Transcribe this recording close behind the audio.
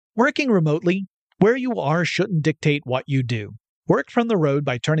Working remotely, where you are shouldn't dictate what you do. Work from the road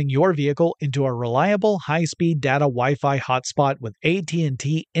by turning your vehicle into a reliable high-speed data Wi-Fi hotspot with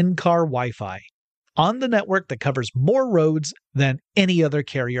AT&T in-car Wi-Fi. On the network that covers more roads than any other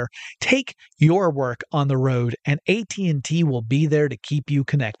carrier, take your work on the road and AT&T will be there to keep you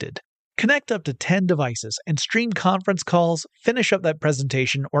connected. Connect up to 10 devices and stream conference calls, finish up that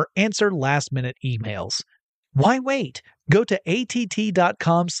presentation, or answer last-minute emails. Why wait? Go to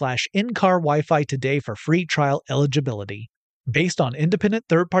att.com/in-car Wi-Fi today for free trial eligibility. Based on independent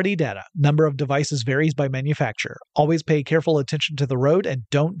third-party data, number of devices varies by manufacturer. Always pay careful attention to the road and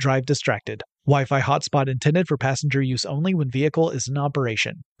don't drive distracted. Wi-Fi hotspot intended for passenger use only when vehicle is in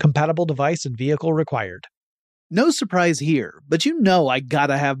operation. Compatible device and vehicle required. No surprise here, but you know I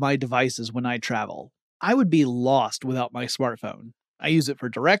gotta have my devices when I travel. I would be lost without my smartphone. I use it for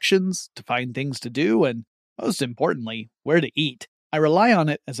directions, to find things to do, and most importantly, where to eat. I rely on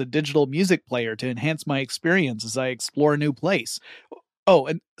it as a digital music player to enhance my experience as I explore a new place. Oh,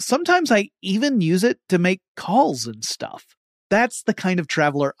 and sometimes I even use it to make calls and stuff. That's the kind of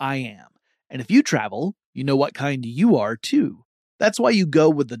traveler I am. And if you travel, you know what kind you are too. That's why you go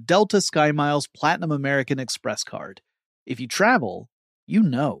with the Delta SkyMiles Platinum American Express card. If you travel, you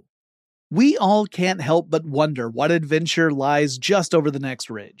know. We all can't help but wonder what adventure lies just over the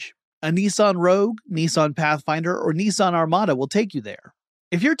next ridge. A Nissan Rogue, Nissan Pathfinder, or Nissan Armada will take you there.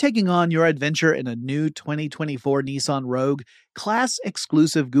 If you're taking on your adventure in a new 2024 Nissan Rogue,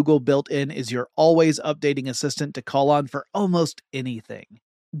 class-exclusive Google built-in is your always updating assistant to call on for almost anything.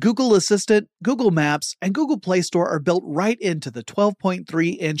 Google Assistant, Google Maps, and Google Play Store are built right into the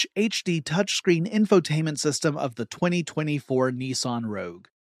 12.3-inch HD touchscreen infotainment system of the 2024 Nissan Rogue.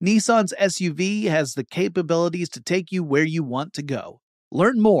 Nissan's SUV has the capabilities to take you where you want to go.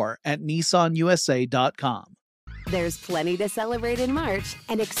 Learn more at nissanusa.com. There's plenty to celebrate in March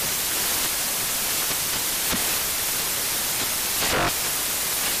and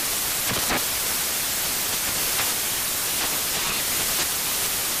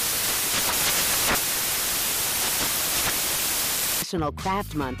National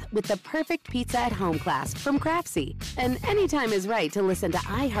Craft Month with the perfect pizza at home class from Craftsy. And anytime is right to listen to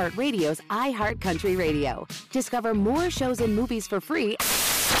iHeartRadio's iHeartCountry Radio. Discover more shows and movies for free.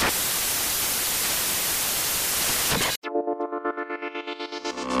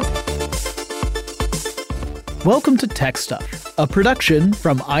 Welcome to Tech Stuff, a production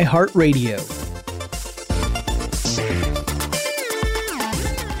from iHeartRadio.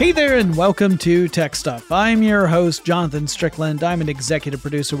 Hey there, and welcome to Tech Stuff. I'm your host, Jonathan Strickland. I'm an executive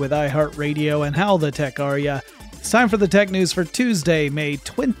producer with iHeartRadio, and how the tech are ya? It's time for the tech news for Tuesday, May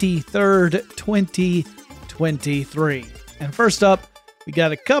 23rd, 2023. And first up, we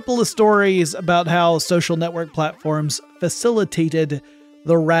got a couple of stories about how social network platforms facilitated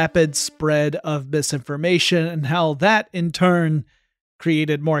the rapid spread of misinformation and how that, in turn,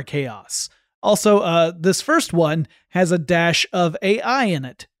 created more chaos. Also, this first one has a dash of AI in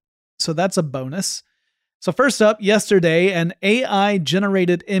it. So that's a bonus. So first up, yesterday, an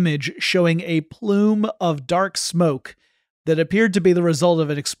AI-generated image showing a plume of dark smoke that appeared to be the result of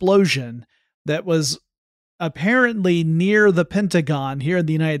an explosion that was apparently near the Pentagon here in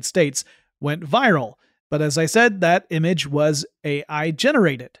the United States went viral. But as I said, that image was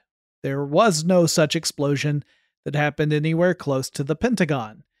AI-generated. There was no such explosion that happened anywhere close to the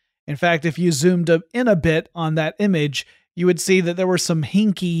Pentagon. In fact, if you zoomed in a bit on that image, you would see that there were some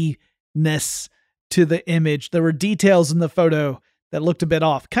hinkiness to the image. There were details in the photo that looked a bit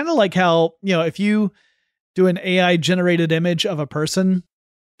off. Kind of like how, if you do an AI-generated image of a person,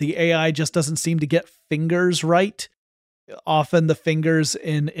 the AI just doesn't seem to get fingers right. Often the fingers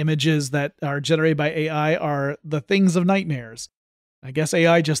in images that are generated by AI are the things of nightmares. I guess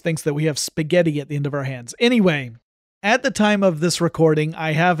AI just thinks that we have spaghetti at the end of our hands. Anyway, at the time of this recording,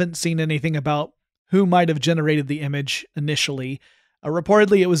 I haven't seen anything about who might have generated the image initially.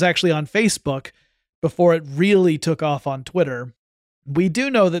 Reportedly, it was actually on Facebook before it really took off on Twitter. We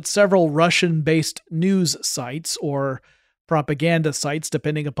do know that several Russian-based news sites or propaganda sites,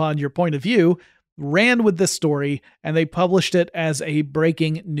 depending upon your point of view, ran with this story, and they published it as a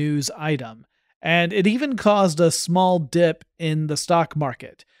breaking news item. And it even caused a small dip in the stock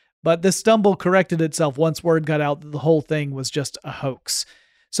market. But this stumble corrected itself once word got out that the whole thing was just a hoax.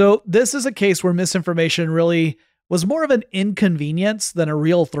 So this is a case where misinformation really was more of an inconvenience than a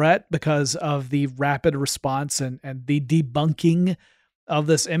real threat because of the rapid response and the debunking of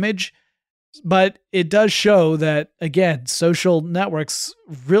this image. But it does show that, again, social networks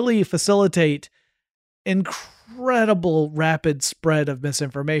really facilitate incredible rapid spread of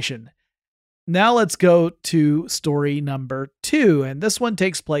misinformation. Now let's go to story number 2, and this one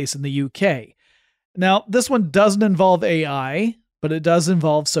takes place in the UK. Now, this one doesn't involve AI, but it does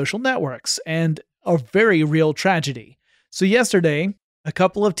involve social networks and a very real tragedy. So yesterday, a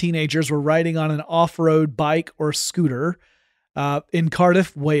couple of teenagers were riding on an off-road bike or scooter in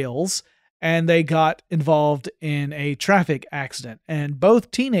Cardiff, Wales, and they got involved in a traffic accident, and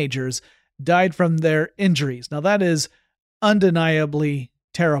both teenagers died from their injuries. Now, that is undeniably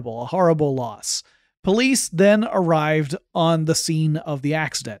terrible, a horrible loss. Police then arrived on the scene of the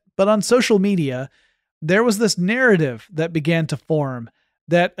accident, but on social media, there was this narrative that began to form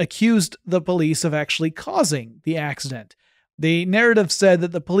that accused the police of actually causing the accident. The narrative said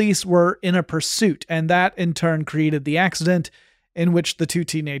that the police were in a pursuit, and that in turn created the accident in which the two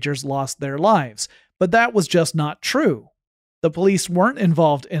teenagers lost their lives. But that was just not true. The police weren't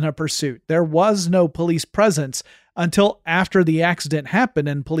involved in a pursuit. There was no police presence until after the accident happened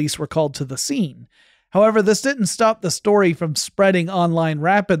and police were called to the scene. However, this didn't stop the story from spreading online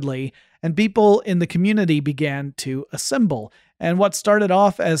rapidly, and people in the community began to assemble. And what started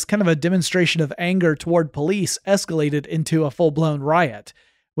off as kind of a demonstration of anger toward police escalated into a full-blown riot,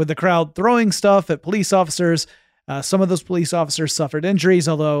 with the crowd throwing stuff at police officers. Some of those police officers suffered injuries,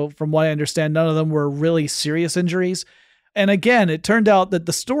 although from what I understand, none of them were really serious injuries. And again, it turned out that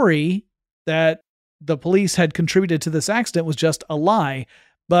the story that the police had contributed to this accident was just a lie.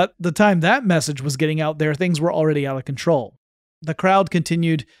 But the time that message was getting out there, things were already out of control. The crowd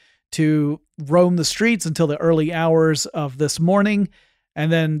continued to roam the streets until the early hours of this morning,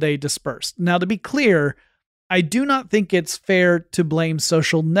 and then they dispersed. Now, to be clear, I do not think it's fair to blame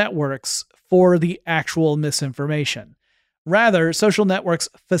social networks for the actual misinformation. Rather, social networks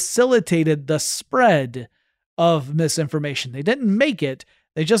facilitated the spread of misinformation. They didn't make it,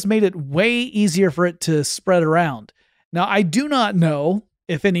 they just made it way easier for it to spread around. Now, I do not know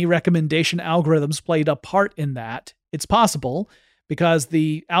if any recommendation algorithms played a part in that. It's possible, because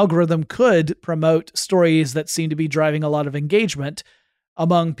the algorithm could promote stories that seem to be driving a lot of engagement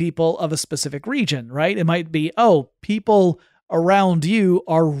among people of a specific region, right? It might be, oh, people around you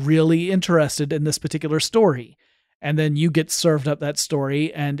are really interested in this particular story. And then you get served up that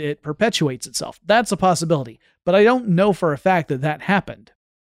story and it perpetuates itself. That's a possibility. But I don't know for a fact that that happened.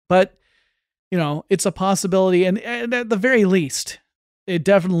 But, it's a possibility. And at the very least, it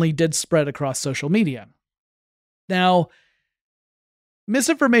definitely did spread across social media. Now,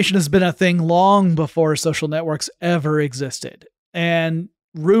 misinformation has been a thing long before social networks ever existed. And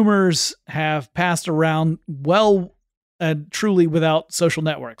rumors have passed around well and truly without social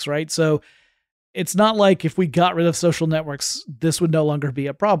networks, right? So it's not like if we got rid of social networks, this would no longer be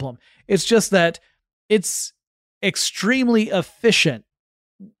a problem. It's just that it's extremely efficient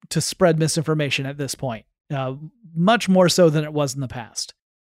to spread misinformation at this point, much more so than it was in the past.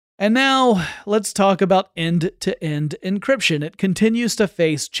 And now let's talk about end-to-end encryption. It continues to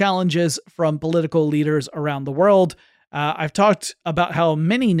face challenges from political leaders around the world. I've talked about how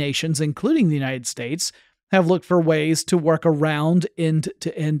many nations, including the United States, have looked for ways to work around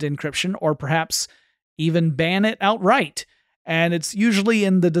end-to-end encryption or perhaps even ban it outright. And it's usually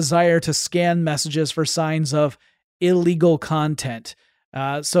in the desire to scan messages for signs of illegal content.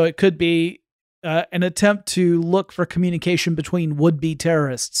 So it could be an attempt to look for communication between would-be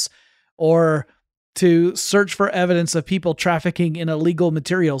terrorists or to search for evidence of people trafficking in illegal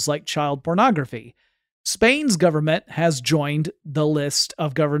materials like child pornography. Spain's government has joined the list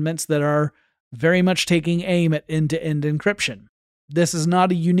of governments that are very much taking aim at end-to-end encryption. This is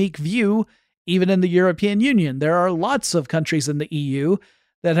not a unique view, even in the European Union. There are lots of countries in the EU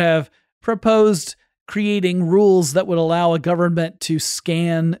that have proposed creating rules that would allow a government to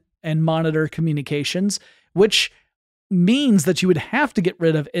scan and monitor communications, which means that you would have to get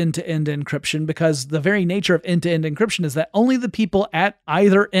rid of end-to-end encryption, because the very nature of end-to-end encryption is that only the people at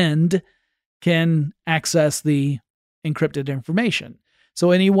either end can access the encrypted information.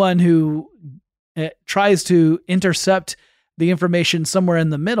 So anyone who tries to intercept the information somewhere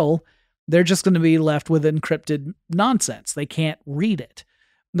in the middle, they're just going to be left with encrypted nonsense. They can't read it.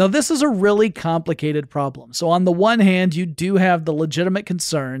 Now, this is a really complicated problem. So on the one hand, you do have the legitimate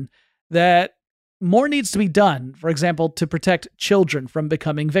concern that more needs to be done, for example, to protect children from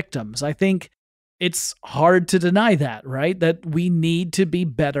becoming victims. I think it's hard to deny that, right? That we need to be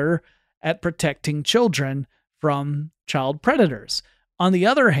better at protecting children from child predators. On the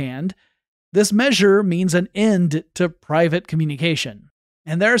other hand, this measure means an end to private communication.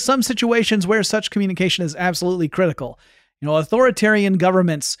 And there are some situations where such communication is absolutely critical. Authoritarian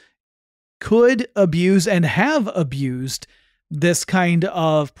governments could abuse and have abused this kind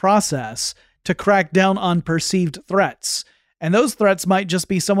of process to crack down on perceived threats. And those threats might just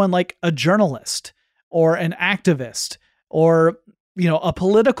be someone like a journalist or an activist or, a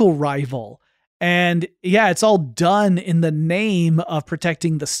political rival. And yeah, it's all done in the name of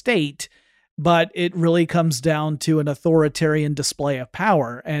protecting the state, but it really comes down to an authoritarian display of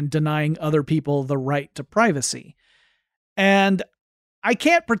power and denying other people the right to privacy. And I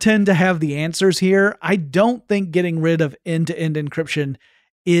can't pretend to have the answers here. I don't think getting rid of end-to-end encryption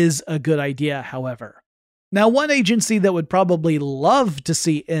is a good idea, however. Now, one agency that would probably love to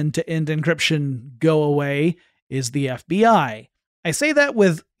see end-to-end encryption go away is the FBI. I say that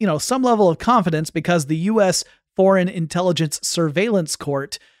with, some level of confidence because the U.S. Foreign Intelligence Surveillance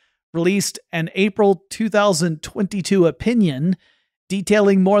Court released an April 2022 opinion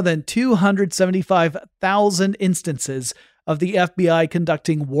detailing more than 275,000 instances of the FBI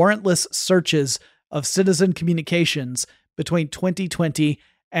conducting warrantless searches of citizen communications between 2020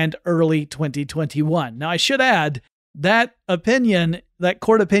 and early 2021. Now, I should add that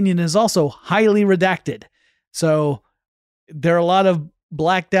court opinion is also highly redacted. So there are a lot of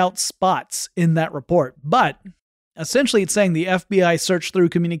blacked out spots in that report. But essentially, it's saying the FBI searched through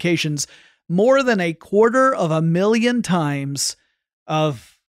communications more than 250,000 times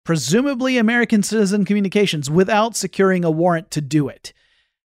of presumably American citizen communications without securing a warrant to do it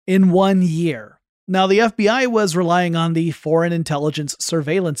in 1 year. Now, the FBI was relying on the Foreign Intelligence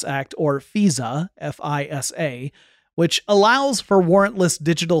Surveillance Act, or FISA, F-I-S-A, which allows for warrantless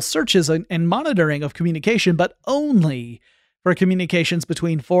digital searches and monitoring of communication, but only for communications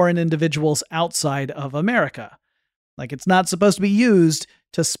between foreign individuals outside of America. Like, it's not supposed to be used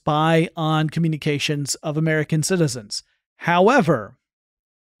to spy on communications of American citizens. However,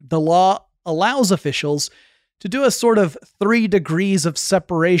 the law allows officials to do a sort of 3 degrees of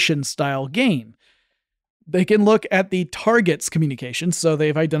separation style game. They can look at the target's communications, so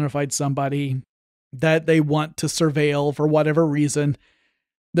they've identified somebody that they want to surveil for whatever reason.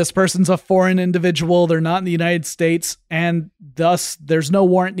 This person's a foreign individual, they're not in the United States, and thus there's no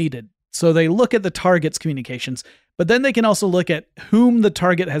warrant needed. So they look at the target's communications, but then they can also look at whom the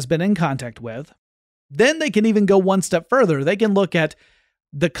target has been in contact with. Then they can even go one step further. They can look at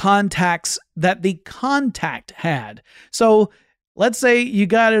the contacts that the contact had. So let's say you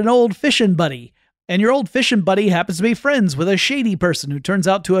got an old fishing buddy, and your old fishing buddy happens to be friends with a shady person who turns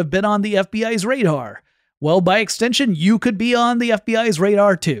out to have been on the FBI's radar. Well, by extension, you could be on the FBI's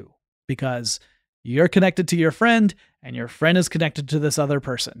radar too, because you're connected to your friend, and your friend is connected to this other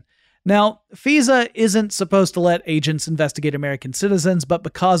person. Now, FISA isn't supposed to let agents investigate American citizens, but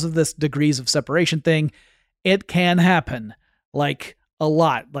because of this degrees of separation thing, it can happen. Like a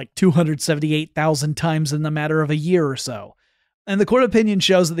lot, like 278,000 times in the matter of a year or so. And the court opinion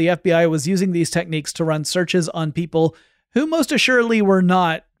shows that the FBI was using these techniques to run searches on people who most assuredly were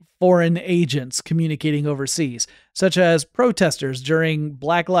not foreign agents communicating overseas, such as protesters during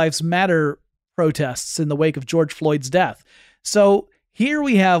Black Lives Matter protests in the wake of George Floyd's death. So here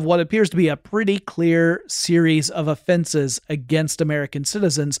we have what appears to be a pretty clear series of offenses against American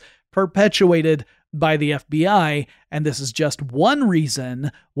citizens perpetuated by the FBI, and this is just one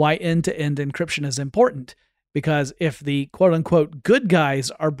reason why end-to-end encryption is important. Because if the quote-unquote good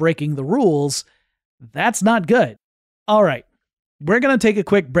guys are breaking the rules, that's not good. All right, we're going to take a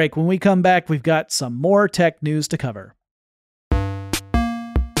quick break. When we come back, we've got some more tech news to cover.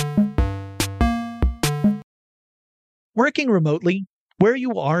 Working remotely, where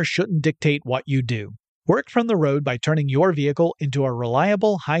you are shouldn't dictate what you do. Work from the road by turning your vehicle into a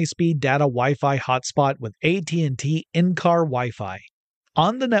reliable high-speed data Wi-Fi hotspot with AT&T in-car Wi-Fi.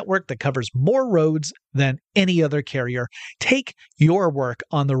 On the network that covers more roads than any other carrier, take your work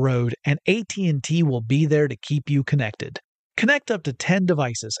on the road and AT&T will be there to keep you connected. Connect up to 10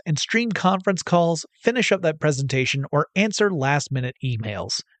 devices and stream conference calls, finish up that presentation, or answer last-minute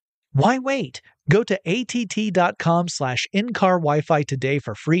emails. Why wait? Go to att.com/in-car Wi-Fi today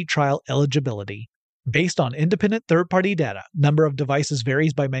for free trial eligibility. Based on independent third-party data, number of devices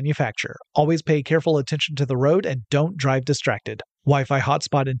varies by manufacturer. Always pay careful attention to the road and don't drive distracted. Wi-Fi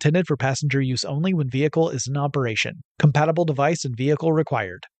hotspot intended for passenger use only when vehicle is in operation. Compatible device and vehicle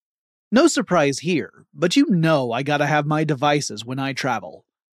required. No surprise here, but I gotta have my devices when I travel.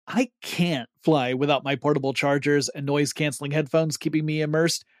 I can't fly without my portable chargers and noise-canceling headphones keeping me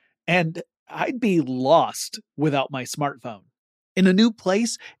immersed, and I'd be lost without my smartphone. In a new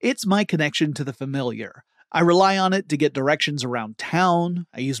place, it's my connection to the familiar. I rely on it to get directions around town.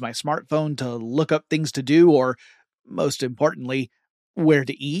 I use my smartphone to look up things to do, or, most importantly, where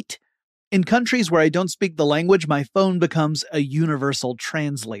to eat. In countries where I don't speak the language, my phone becomes a universal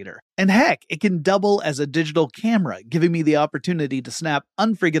translator. And heck, it can double as a digital camera, giving me the opportunity to snap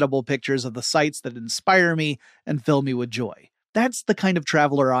unforgettable pictures of the sights that inspire me and fill me with joy. That's the kind of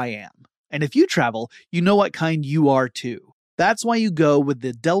traveler I am. And if you travel, you know what kind you are too. That's why you go with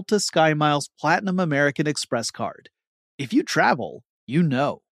the Delta SkyMiles Platinum American Express card. If you travel, you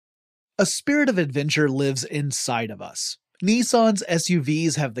know. A spirit of adventure lives inside of us. Nissan's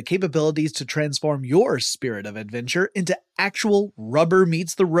SUVs have the capabilities to transform your spirit of adventure into actual rubber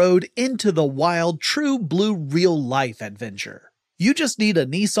meets the road into the wild, true blue real life adventure. You just need a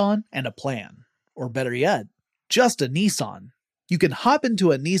Nissan and a plan. Or better yet, just a Nissan. You can hop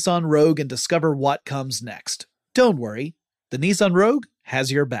into a Nissan Rogue and discover what comes next. Don't worry, the Nissan Rogue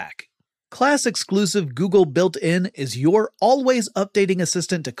has your back. Class-exclusive Google built-in is your always updating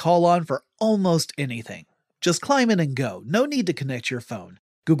assistant to call on for almost anything. Just climb in and go, no need to connect your phone.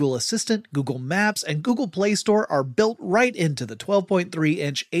 Google Assistant, Google Maps, and Google Play Store are built right into the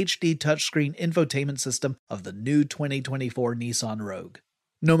 12.3-inch HD touchscreen infotainment system of the new 2024 Nissan Rogue.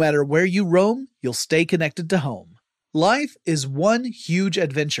 No matter where you roam, you'll stay connected to home. Life is one huge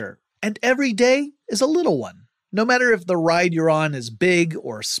adventure, and every day is a little one. No matter if the ride you're on is big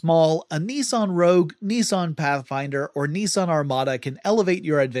or small, a Nissan Rogue, Nissan Pathfinder, or Nissan Armada can elevate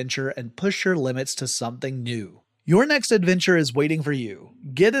your adventure and push your limits to something new. Your next adventure is waiting for you.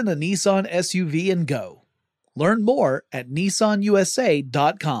 Get in a Nissan SUV and go. Learn more at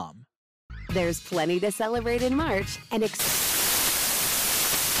nissanusa.com. There's plenty to celebrate in March and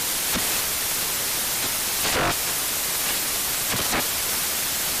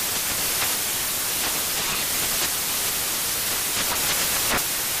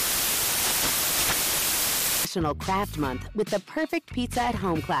National Craft Month with the perfect pizza at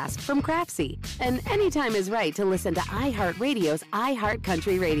home class from Craftsy. And anytime is right to listen to iHeartRadio's iHeart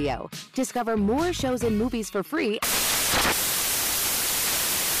Country Radio. Discover more shows and movies for free.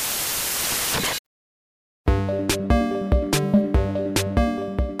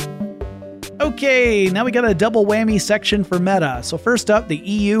 Okay, now we got a double whammy section for Meta. So first up, the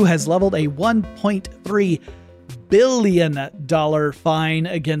EU has leveled a $1.3 billion fine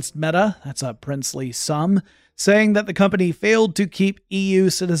against Meta. That's a princely sum, saying that the company failed to keep EU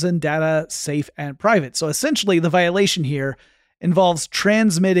citizen data safe and private. So essentially, the violation here involves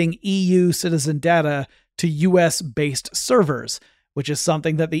transmitting EU citizen data to US-based servers, which is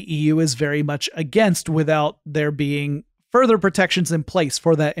something that the EU is very much against without there being further protections in place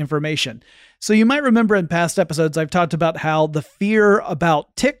for that information. So you might remember in past episodes, I've talked about how the fear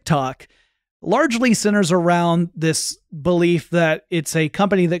about TikTok largely centers around this belief that it's a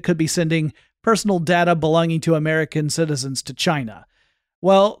company that could be sending personal data belonging to American citizens to China.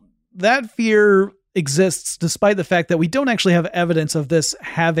 Well, that fear exists despite the fact that we don't actually have evidence of this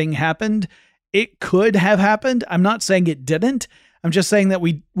having happened. It could have happened. I'm not saying it didn't. I'm just saying that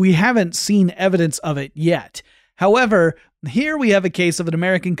we haven't seen evidence of it yet. However, here we have a case of an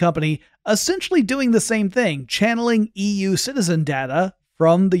American company essentially doing the same thing, channeling EU citizen data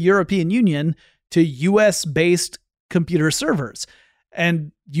from the European Union to US-based computer servers.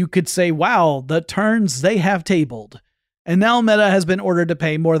 And you could say, wow, the turns they have tabled. And now Meta has been ordered to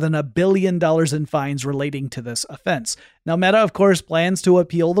pay more than $1 billion in fines relating to this offense. Now, Meta, of course, plans to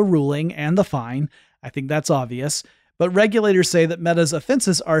appeal the ruling and the fine. I think that's obvious. But regulators say that Meta's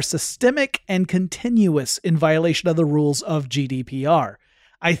offenses are systemic and continuous in violation of the rules of GDPR.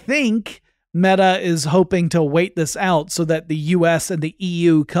 I think Meta is hoping to wait this out so that the US and the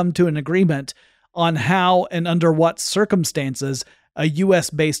EU come to an agreement on how and under what circumstances a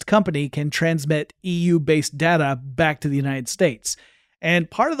US-based company can transmit EU-based data back to the United States.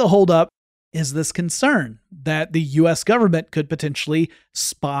 And part of the holdup is this concern that the US government could potentially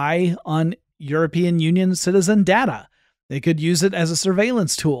spy on European Union citizen data. They could use it as a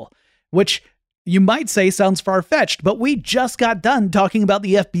surveillance tool, which you might say sounds far-fetched, but we just got done talking about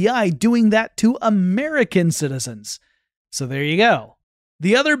the FBI doing that to American citizens. So there you go.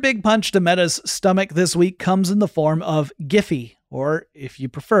 The other big punch to Meta's stomach this week comes in the form of Giphy, or if you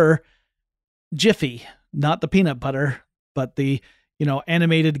prefer, Giphy, not the peanut butter, but the,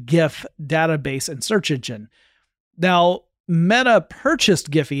 animated GIF database and search engine. Now, Meta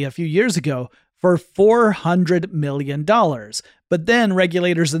purchased Giphy a few years ago for $400 million. But then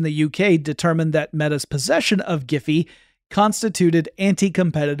regulators in the UK determined that Meta's possession of Giphy constituted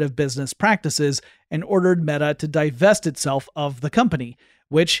anti-competitive business practices and ordered Meta to divest itself of the company,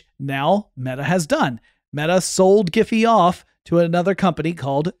 which now Meta has done. Meta sold Giphy off to another company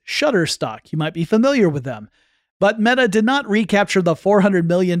called Shutterstock. You might be familiar with them. But Meta did not recapture the $400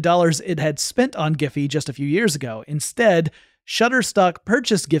 million it had spent on Giphy just a few years ago. Instead, Shutterstock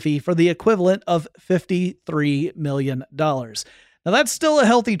purchased Giphy for the equivalent of $53 million. Now that's still a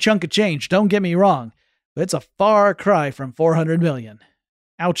healthy chunk of change, don't get me wrong, but it's a far cry from $400 million.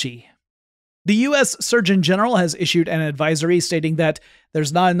 Ouchie. The U.S. Surgeon General has issued an advisory stating that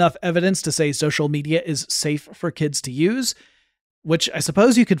there's not enough evidence to say social media is safe for kids to use, which I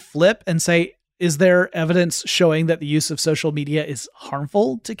suppose you could flip and say, is there evidence showing that the use of social media is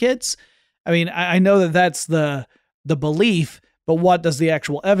harmful to kids? I mean, I know that that's the belief, but what does the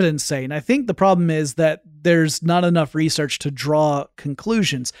actual evidence say? And I think the problem is that there's not enough research to draw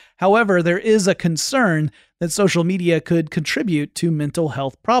conclusions. However, there is a concern that social media could contribute to mental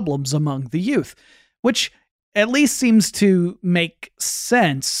health problems among the youth, which at least seems to make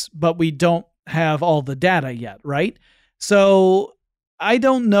sense, but we don't have all the data yet, right? So I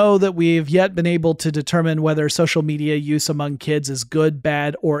don't know that we've yet been able to determine whether social media use among kids is good,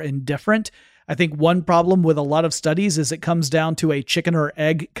 bad, or indifferent. I think one problem with a lot of studies is it comes down to a chicken or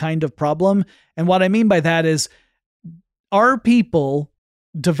egg kind of problem. And what I mean by that is, are people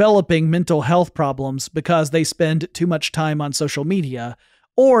developing mental health problems because they spend too much time on social media?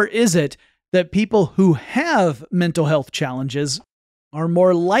 Or is it that people who have mental health challenges are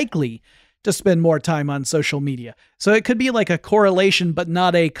more likely to spend more time on social media? So it could be like a correlation, but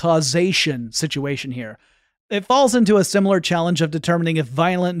not a causation situation here. It falls into a similar challenge of determining if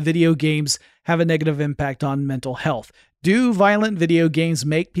violent video games have a negative impact on mental health. Do violent video games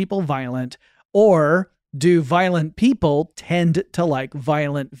make people violent, or do violent people tend to like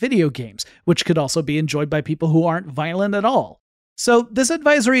violent video games, which could also be enjoyed by people who aren't violent at all? So this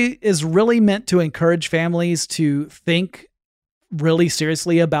advisory is really meant to encourage families to think really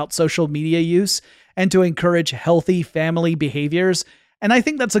seriously about social media use and to encourage healthy family behaviors. And I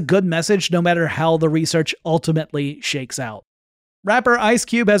think that's a good message no matter how the research ultimately shakes out. Rapper Ice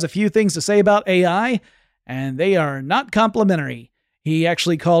Cube has a few things to say about AI, and they are not complimentary. He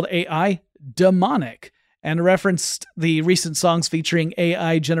actually called AI demonic and referenced the recent songs featuring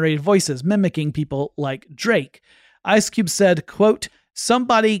AI-generated voices mimicking people like Drake. Ice Cube said, quote,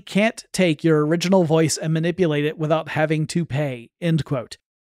 "Somebody can't take your original voice and manipulate it without having to pay," end quote.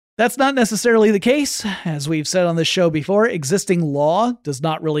 That's not necessarily the case. As we've said on this show before, existing law does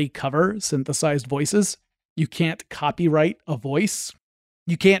not really cover synthesized voices. You can't copyright a voice.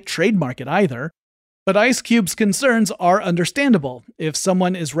 You can't trademark it either. But Ice Cube's concerns are understandable. If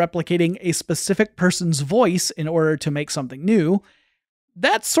someone is replicating a specific person's voice in order to make something new,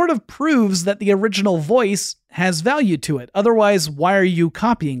 that sort of proves that the original voice has value to it. Otherwise, why are you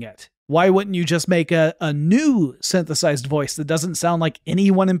copying it? Why wouldn't you just make a new synthesized voice that doesn't sound like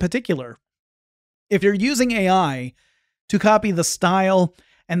anyone in particular? If you're using AI to copy the style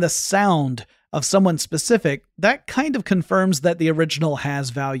and the sound of someone specific, that kind of confirms that the original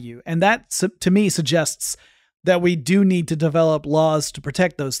has value. And that, to me, suggests that we do need to develop laws to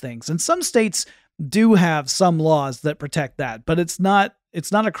protect those things. And some states do have some laws that protect that, but it's not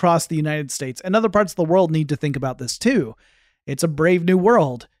across the United States. And other parts of the world need to think about this too. It's a brave new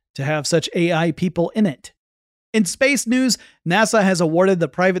world to have such AI people in it. In space news, NASA has awarded the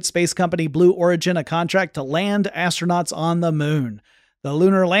private space company Blue Origin a contract to land astronauts on the moon. The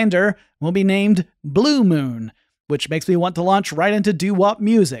lunar lander will be named Blue Moon, which makes me want to launch right into doo-wop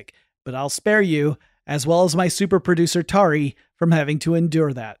music, but I'll spare you, as well as my super producer Tari, from having to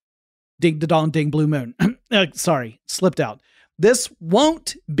endure that. Ding-da-dong-ding Blue Moon. Sorry, slipped out. This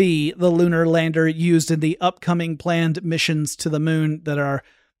won't be the lunar lander used in the upcoming planned missions to the moon that are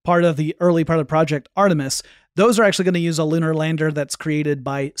part of the early part of Project Artemis. Those are actually going to use a lunar lander that's created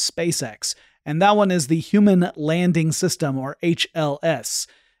by SpaceX. And that one is the Human Landing System, or HLS.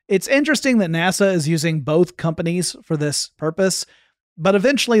 It's interesting that NASA is using both companies for this purpose, but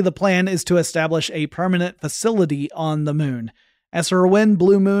eventually the plan is to establish a permanent facility on the moon. As for when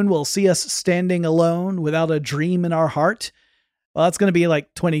Blue Moon will see us standing alone without a dream in our heart, well, that's going to be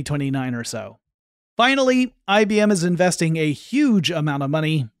like 2029 or so. Finally, IBM is investing a huge amount of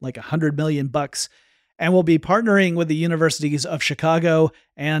money, like $100 million, and will be partnering with the universities of Chicago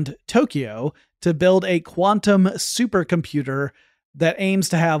and Tokyo to build a quantum supercomputer that aims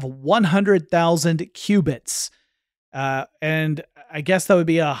to have 100,000 qubits. And I guess that would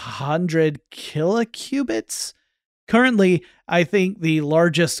be 100 kilocubits. Currently, I think the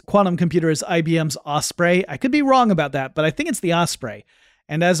largest quantum computer is IBM's Osprey. I could be wrong about that, but I think it's the Osprey.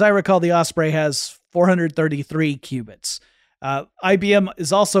 And as I recall, the Osprey has 433 qubits. IBM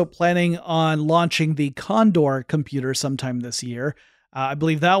is also planning on launching the Condor computer sometime this year. I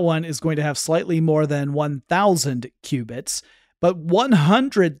believe that one is going to have slightly more than 1,000 qubits, but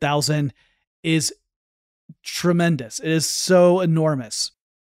 100,000 is tremendous. It is so enormous.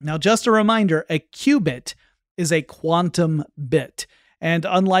 Now, just a reminder, a qubit is a quantum bit. And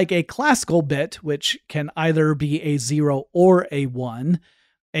unlike a classical bit, which can either be a 0 or a 1,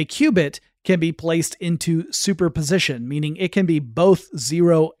 a qubit can be placed into superposition, meaning it can be both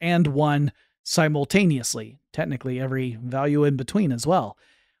 0 and 1 simultaneously, technically every value in between as well.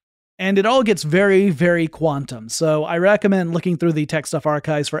 And it all gets very, very quantum, so I recommend looking through the Tech Stuff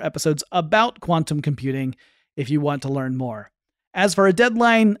archives for episodes about quantum computing if you want to learn more. As for a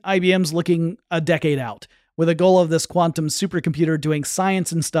deadline, IBM's looking a decade out, with a goal of this quantum supercomputer doing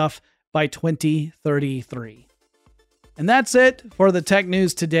science and stuff by 2033. And that's it for the tech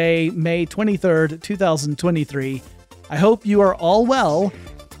news today, May 23rd, 2023. I hope you are all well,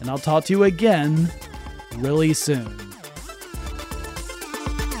 and I'll talk to you again really soon.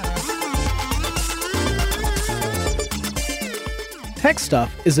 Tech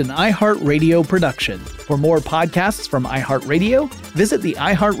Stuff is an iHeartRadio production. For more podcasts from iHeartRadio, visit the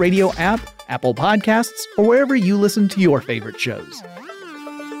iHeartRadio app, Apple Podcasts, or wherever you listen to your favorite shows.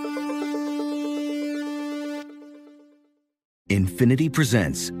 Infinity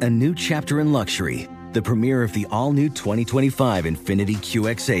presents a new chapter in luxury, the premiere of the all-new 2025 Infinity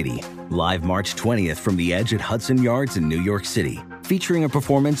QX80, live March 20th from the Edge at Hudson Yards in New York City, featuring a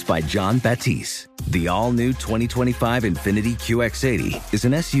performance by John Batiste. The all-new 2025 Infinity QX80 is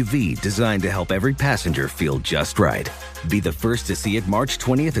an SUV designed to help every passenger feel just right. Be the first to see it March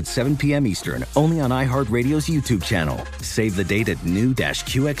 20th at 7 p.m. Eastern, only on iHeartRadio's YouTube channel. Save the date at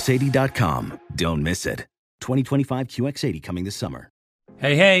new-QX80.com. Don't miss it. 2025 QX80 coming this summer.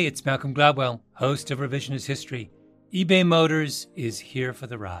 Hey, it's Malcolm Gladwell, host of Revisionist History. eBay Motors is here for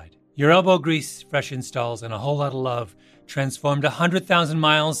the ride. Your elbow grease, fresh installs, and a whole lot of love transformed 100,000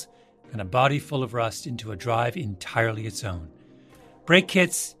 miles and a body full of rust into a drive entirely its own. Brake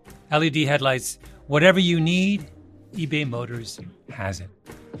kits, LED headlights, whatever you need, eBay Motors has it.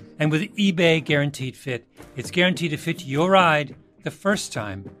 And with eBay Guaranteed Fit, it's guaranteed to fit your ride the first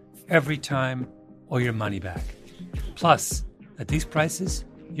time, every time, or your money back. Plus, at these prices,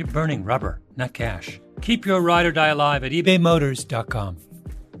 you're burning rubber, not cash. Keep your ride or die alive at ebaymotors.com.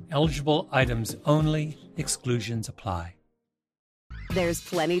 Eligible items only. Exclusions apply. There's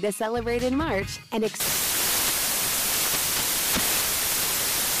plenty to celebrate in March and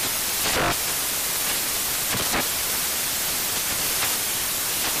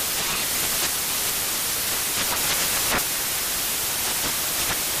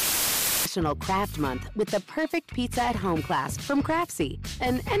National Craft Month with the perfect pizza at home class from Craftsy.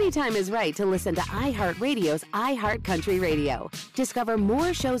 And anytime is right to listen to iHeartRadio's iHeart Country Radio. Discover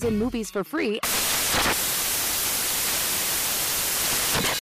more shows and movies for free